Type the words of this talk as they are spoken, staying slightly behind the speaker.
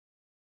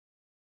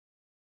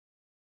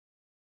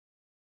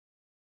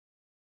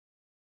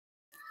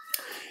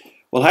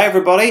Well, hi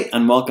everybody,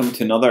 and welcome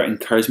to another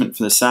encouragement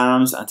from the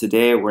Psalms. And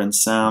today we're in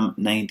Psalm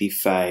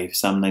 95.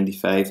 Psalm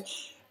 95.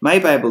 My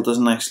Bible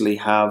doesn't actually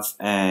have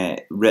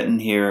written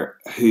here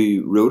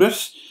who wrote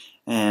it,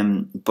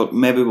 but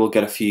maybe we'll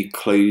get a few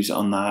clues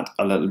on that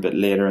a little bit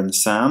later in the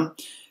Psalm.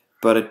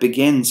 But it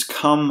begins,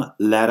 "Come,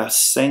 let us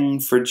sing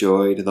for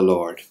joy to the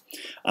Lord."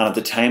 And at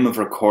the time of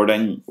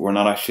recording, we're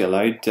not actually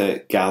allowed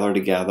to gather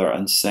together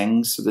and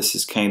sing. So this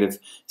is kind of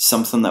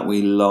something that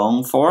we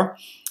long for.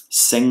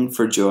 Sing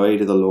for joy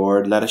to the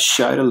Lord. Let us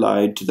shout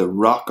aloud to the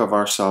rock of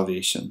our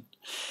salvation.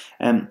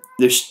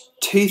 There's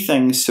two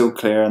things so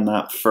clear in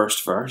that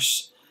first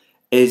verse,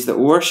 is that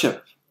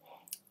worship,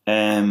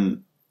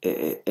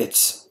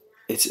 it's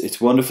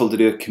wonderful to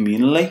do it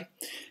communally,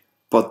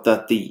 but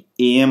that the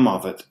aim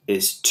of it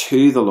is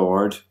to the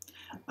Lord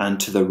and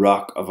to the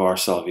rock of our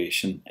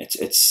salvation.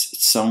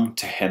 It's sung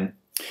to Him.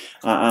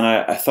 And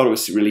I thought it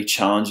was really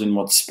challenging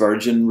what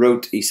Spurgeon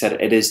wrote. He said,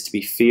 "It is to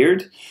be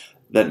feared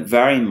that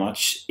very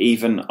much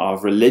even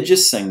of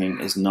religious singing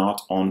is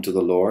not unto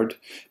the Lord,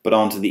 but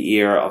unto the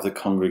ear of the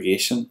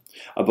congregation.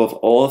 Above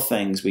all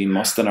things, we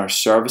must in our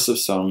service of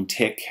song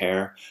take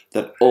care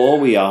that all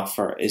we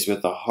offer is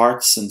with the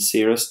heart's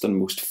sincerest and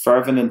most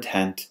fervent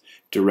intent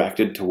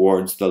directed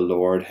towards the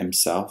Lord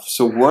Himself."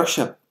 So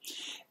worship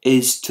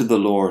is to the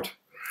Lord.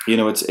 You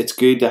know, it's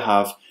good to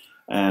have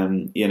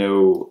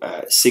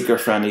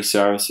seeker-friendly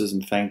services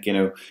and think,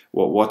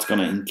 what's going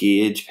to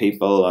engage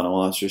people and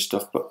all that sort of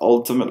stuff. But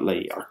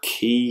ultimately, our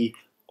key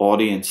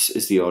audience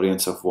is the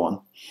audience of one,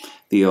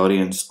 the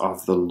audience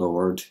of the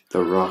Lord,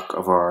 the rock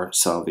of our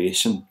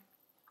salvation.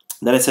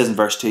 Then it says in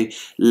verse 2,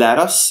 let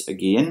us,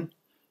 again,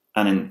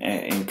 an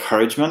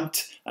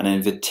encouragement, an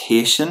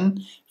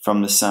invitation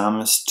from the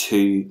psalmist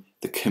to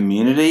the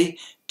community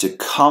to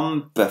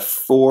come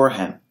before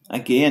Him.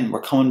 Again,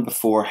 we're coming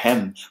before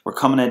Him. We're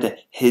coming into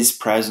His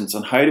presence.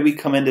 And how do we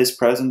come into His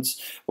presence?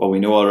 Well, we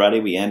know already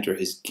we enter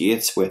His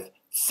gates with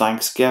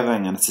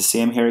thanksgiving. And it's the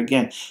same here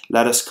again.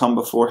 Let us come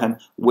before Him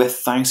with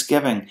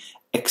thanksgiving.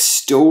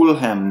 Extol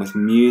Him with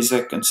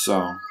music and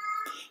song.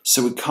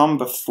 So we come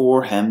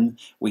before Him.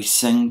 We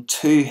sing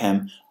to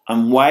Him.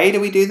 And why do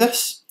we do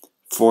this?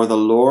 For the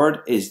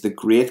Lord is the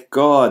great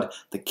God,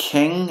 the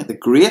King, the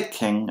great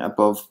King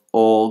above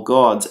all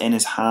gods. In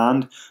His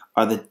hand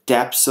are the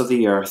depths of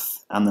the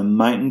earth, and the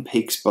mountain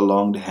peaks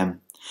belong to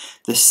Him.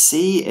 The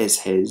sea is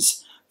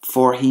His,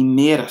 for He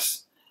made it,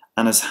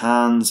 and His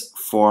hands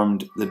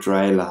formed the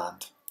dry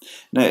land.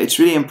 Now, it's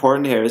really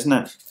important here, isn't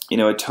it?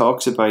 It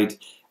talks about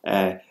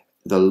the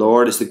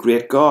Lord is the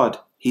great God.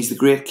 He's the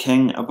great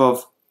King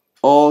above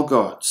all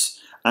gods,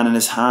 and in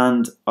His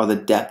hand are the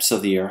depths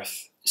of the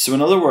earth. So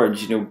in other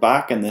words,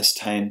 back in this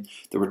time,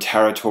 there were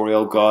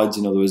territorial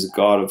gods. There was a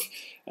god of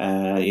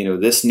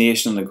this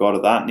nation, and a god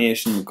of that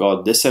nation, a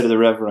god this side of the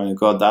river, and a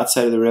god that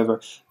side of the river.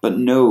 But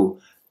no,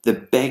 the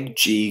big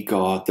G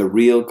God, the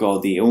real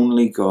God, the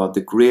only God,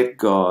 the great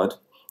God,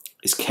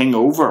 is king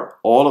over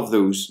all of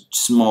those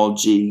small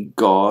g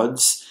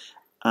gods.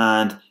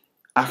 And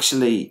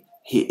actually,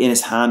 in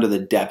His hand are the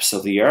depths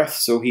of the earth.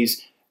 So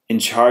He's in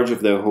charge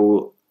of the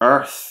whole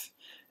earth.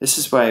 This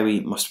is why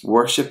we must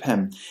worship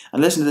Him.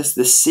 And listen to this,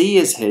 the sea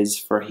is His,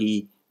 for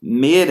He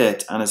made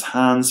it, and His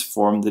hands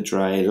formed the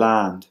dry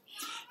land.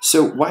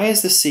 So why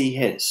is the sea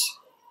His?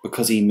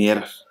 Because He made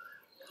it.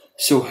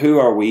 So who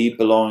are we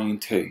belonging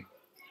to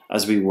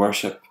as we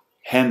worship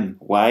Him?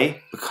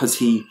 Why? Because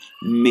He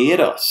made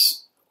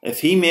us.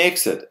 If He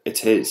makes it, it's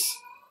His.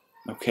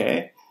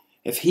 Okay?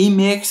 If He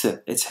makes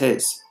it, it's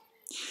His.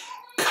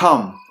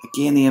 Come.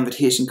 Again, the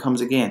invitation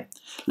comes again.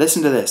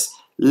 Listen to this.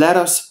 Let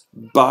us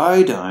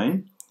bow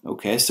down.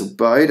 Okay, so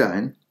bow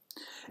down.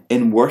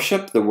 In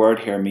worship, the word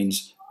here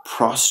means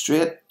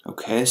prostrate.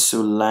 Okay, so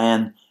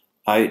lying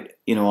out,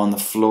 on the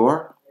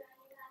floor.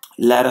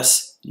 Let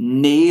us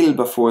kneel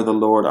before the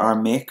Lord our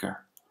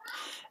Maker.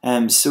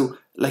 So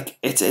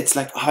it's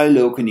like, how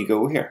low can you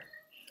go here?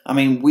 I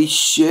mean, we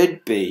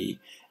should be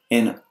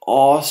in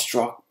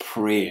awestruck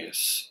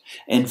praise,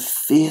 in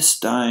face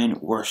down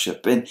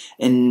worship,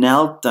 in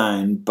knelt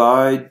down,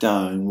 bowed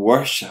down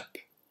worship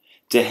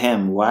to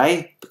Him.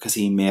 Why? Because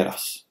He made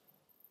us.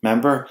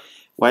 Remember,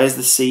 why is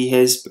the sea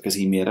His? Because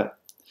He made it.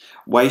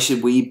 Why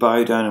should we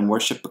bow down and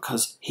worship?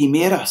 Because He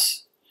made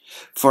us.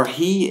 For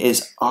He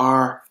is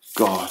our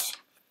God,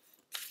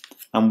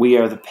 and we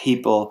are the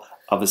people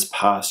of His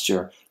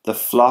pasture, the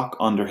flock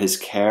under His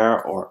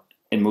care, or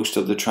in most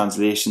of the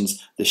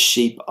translations, the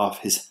sheep of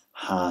His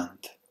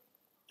hand.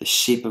 The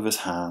sheep of His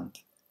hand.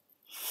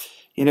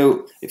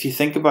 If you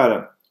think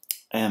about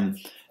it,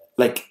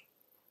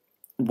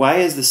 why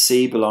does the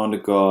sea belong to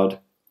God?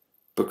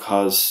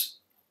 Because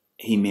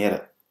He made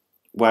it.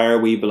 Why are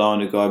we belong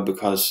to God?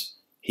 Because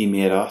He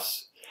made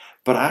us.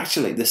 But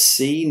actually, the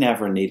sea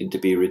never needed to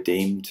be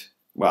redeemed.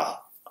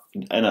 Well,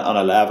 on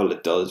a level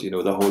it does.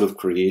 The whole of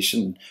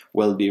creation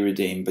will be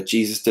redeemed. But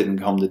Jesus didn't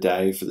come to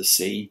die for the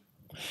sea.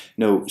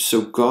 No,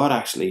 so God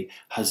actually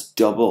has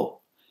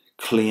double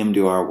claim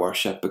to our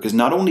worship. Because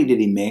not only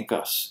did He make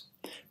us,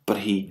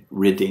 but He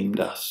redeemed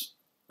us.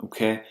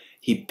 Okay?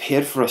 He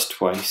paid for us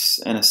twice,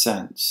 in a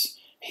sense.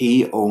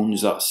 He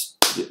owns us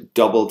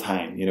double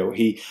time.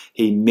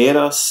 He made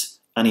us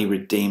and he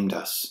redeemed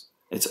us.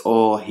 It's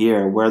all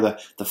here. We're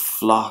the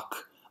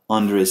flock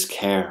under his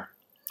care.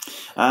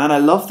 And I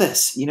love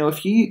this.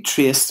 If you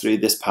trace through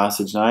this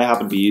passage, and I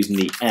happen to be using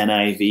the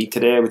NIV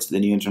today, which is the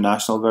New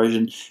International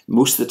Version.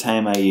 Most of the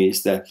time I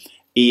use the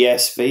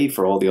ESV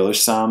for all the other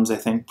Psalms, I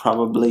think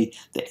probably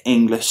the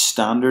English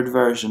Standard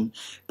Version.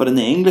 But in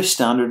the English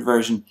Standard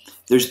Version,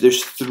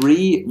 there's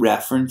 3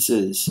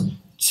 references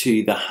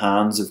to the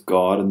hands of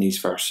God in these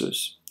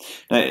verses.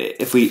 Now,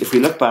 if we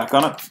look back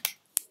on it,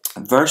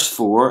 verse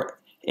 4,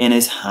 in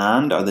his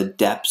hand are the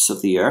depths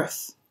of the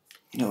earth.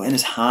 In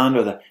his hand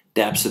are the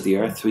depths of the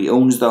earth. He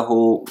owns the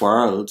whole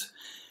world.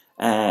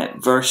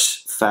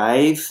 Verse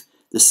 5,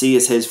 the sea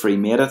is his, for he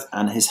made it,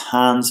 and his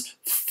hands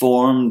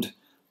formed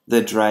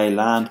the dry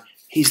land.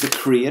 He's the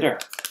creator.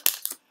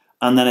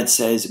 And then it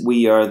says,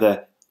 we are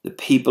the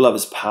people of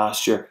his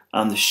pasture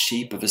and the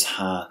sheep of his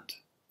hand.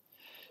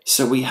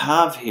 So we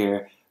have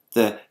here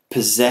the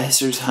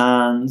possessor's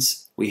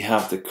hands, we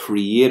have the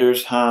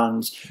creator's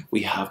hands,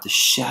 we have the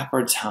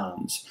shepherd's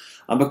hands.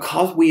 And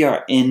because we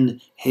are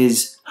in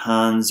his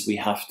hands, we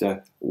have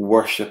to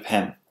worship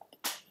him.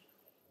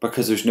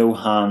 Because there's no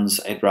hands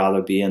I'd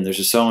rather be in. There's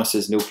a song that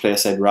says, no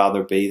place I'd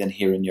rather be than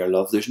here in your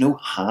love. There's no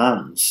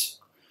hands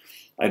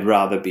I'd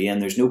rather be in.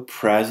 There's no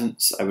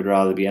presence I would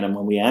rather be in. And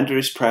when we enter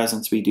his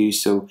presence, we do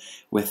so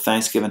with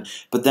thanksgiving.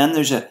 But then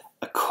there's a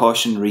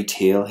cautionary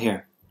tale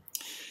here.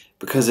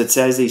 Because it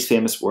says these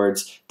famous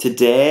words,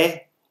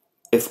 today,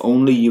 if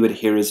only you would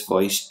hear his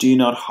voice, do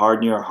not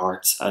harden your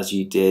hearts as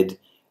you did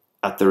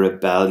at the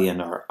rebellion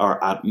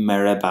or at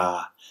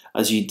Meribah,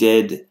 as you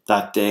did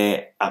that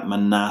day at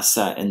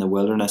Manasseh in the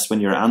wilderness, when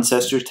your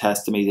ancestors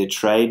tested me, they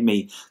tried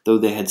me, though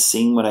they had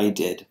seen what I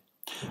did.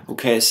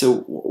 Okay,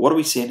 so what are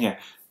we saying here?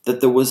 That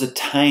there was a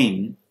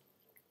time,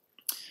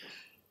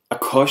 a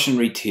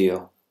cautionary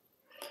tale,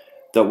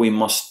 that we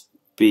must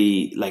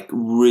be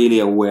really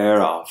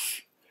aware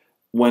of.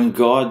 When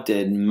God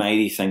did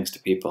mighty things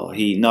to people,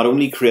 he not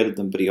only created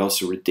them, but he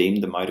also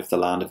redeemed them out of the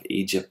land of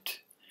Egypt.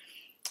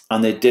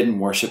 And they didn't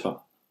worship him.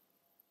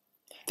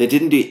 They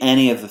didn't do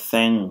any of the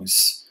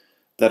things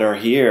that are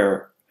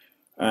here.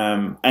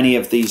 Any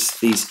of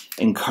these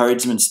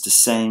encouragements to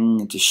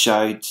sing, to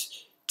shout,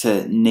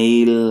 to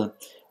kneel,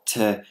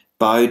 to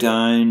bow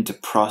down, to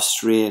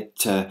prostrate,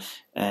 to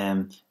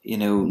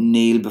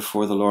kneel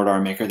before the Lord our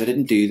Maker. They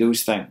didn't do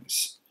those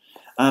things.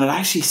 And it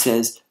actually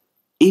says,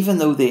 even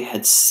though they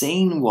had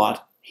seen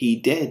what he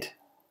did,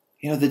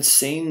 they'd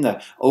seen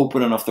the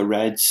opening of the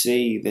Red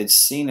Sea, they'd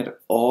seen it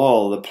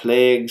all, the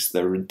plagues,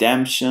 the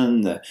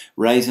redemption, the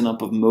rising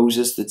up of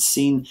Moses, they'd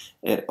seen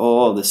it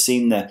all. They'd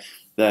seen the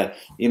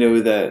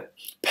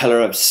pillar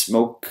of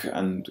smoke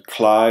and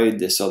cloud,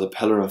 they saw the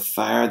pillar of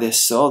fire, they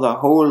saw the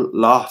whole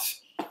lot,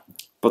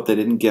 but they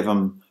didn't give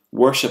him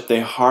worship.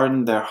 They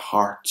hardened their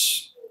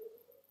hearts.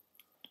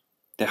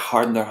 They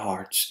hardened their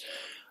hearts.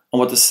 And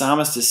what the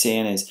psalmist is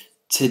saying is,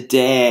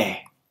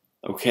 today,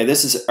 okay,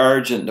 this is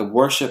urgent. The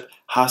worship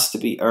has to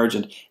be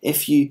urgent.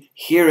 If you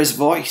hear his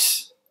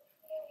voice,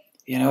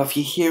 if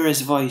you hear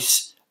his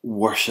voice,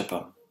 worship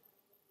him.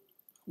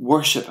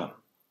 Worship him.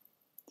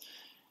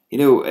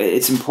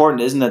 It's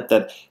important, isn't it,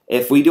 that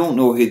if we don't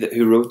know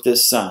who wrote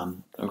this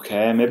psalm,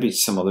 okay, maybe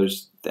some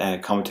others,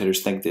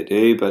 commentators think they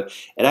do, but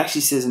it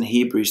actually says in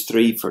Hebrews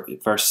 3,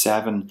 verse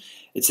 7,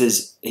 it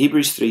says,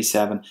 Hebrews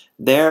 3:7,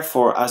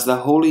 therefore, as the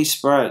Holy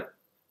Spirit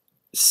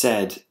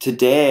said,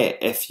 today,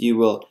 if you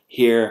will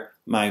hear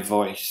my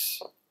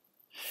voice.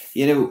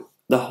 The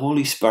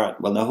Holy Spirit,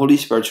 the Holy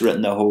Spirit's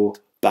written the whole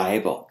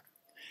Bible,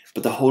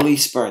 but the Holy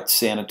Spirit's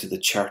saying it to the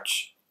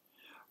church.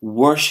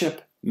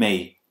 Worship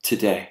me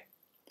today.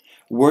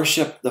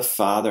 Worship the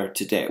Father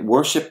today.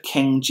 Worship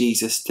King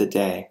Jesus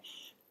today.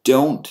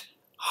 Don't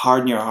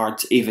harden your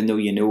hearts even though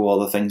you know all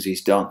the things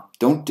he's done.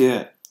 Don't do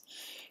it.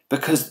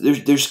 Because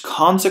there's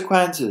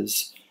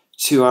consequences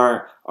to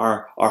our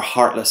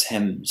heartless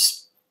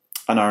hymns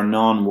and our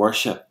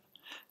non-worship.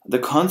 The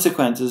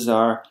consequences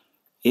are,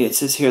 it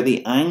says here,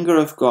 the anger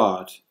of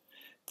God,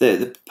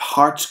 the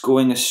hearts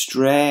going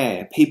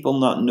astray, people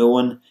not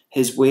knowing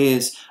his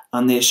ways,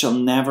 and they shall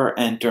never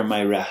enter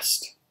my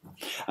rest.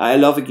 I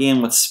love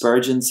again what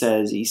Spurgeon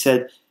says. He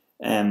said,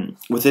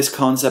 with this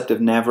concept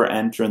of never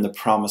entering the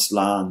promised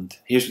land,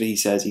 here's what he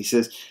says. He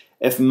says,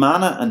 if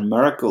manna and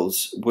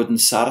miracles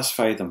wouldn't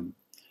satisfy them,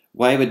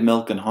 why would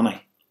milk and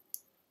honey?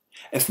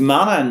 If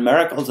manna and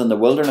miracles in the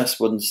wilderness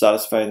wouldn't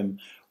satisfy them,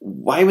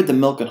 why would the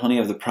milk and honey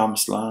of the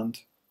promised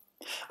land?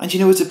 And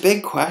it's a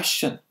big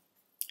question.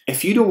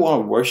 If you don't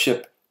want to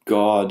worship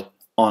God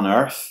on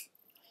earth,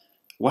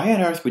 why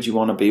on earth would you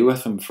want to be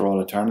with him for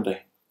all eternity?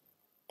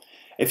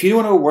 If you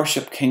don't want to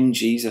worship King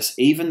Jesus,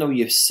 even though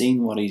you've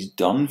seen what he's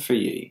done for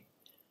you,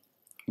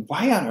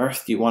 why on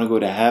earth do you want to go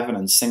to heaven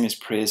and sing his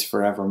praise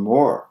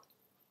forevermore?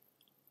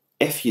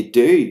 If you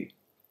do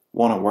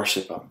want to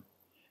worship him,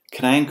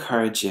 can I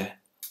encourage you,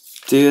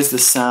 do as the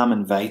psalm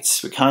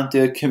invites. We can't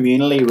do it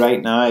communally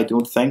right now, I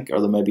don't think, or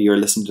maybe you're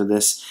listening to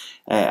this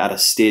at a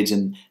stage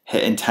in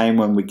time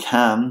when we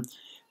can.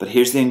 But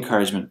here's the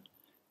encouragement.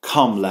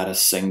 Come, let us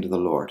sing to the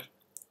Lord.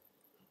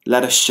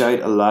 Let us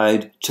shout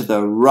aloud to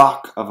the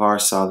rock of our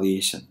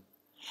salvation.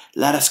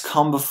 Let us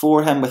come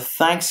before him with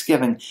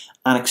thanksgiving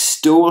and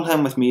extol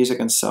him with music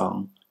and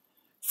song.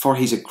 For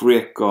he's a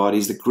great God.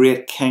 He's the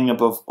great King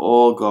above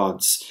all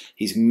gods.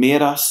 He's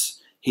made us.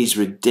 He's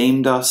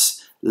redeemed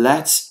us.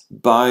 Let's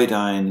bow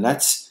down.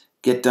 Let's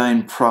get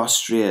down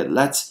prostrate.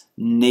 Let's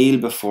kneel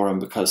before him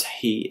because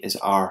he is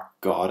our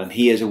God and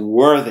he is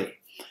worthy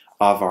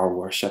of our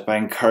worship. I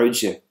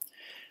encourage you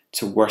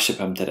to worship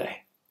him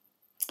today.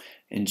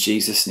 In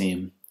Jesus'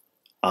 name,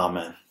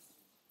 amen.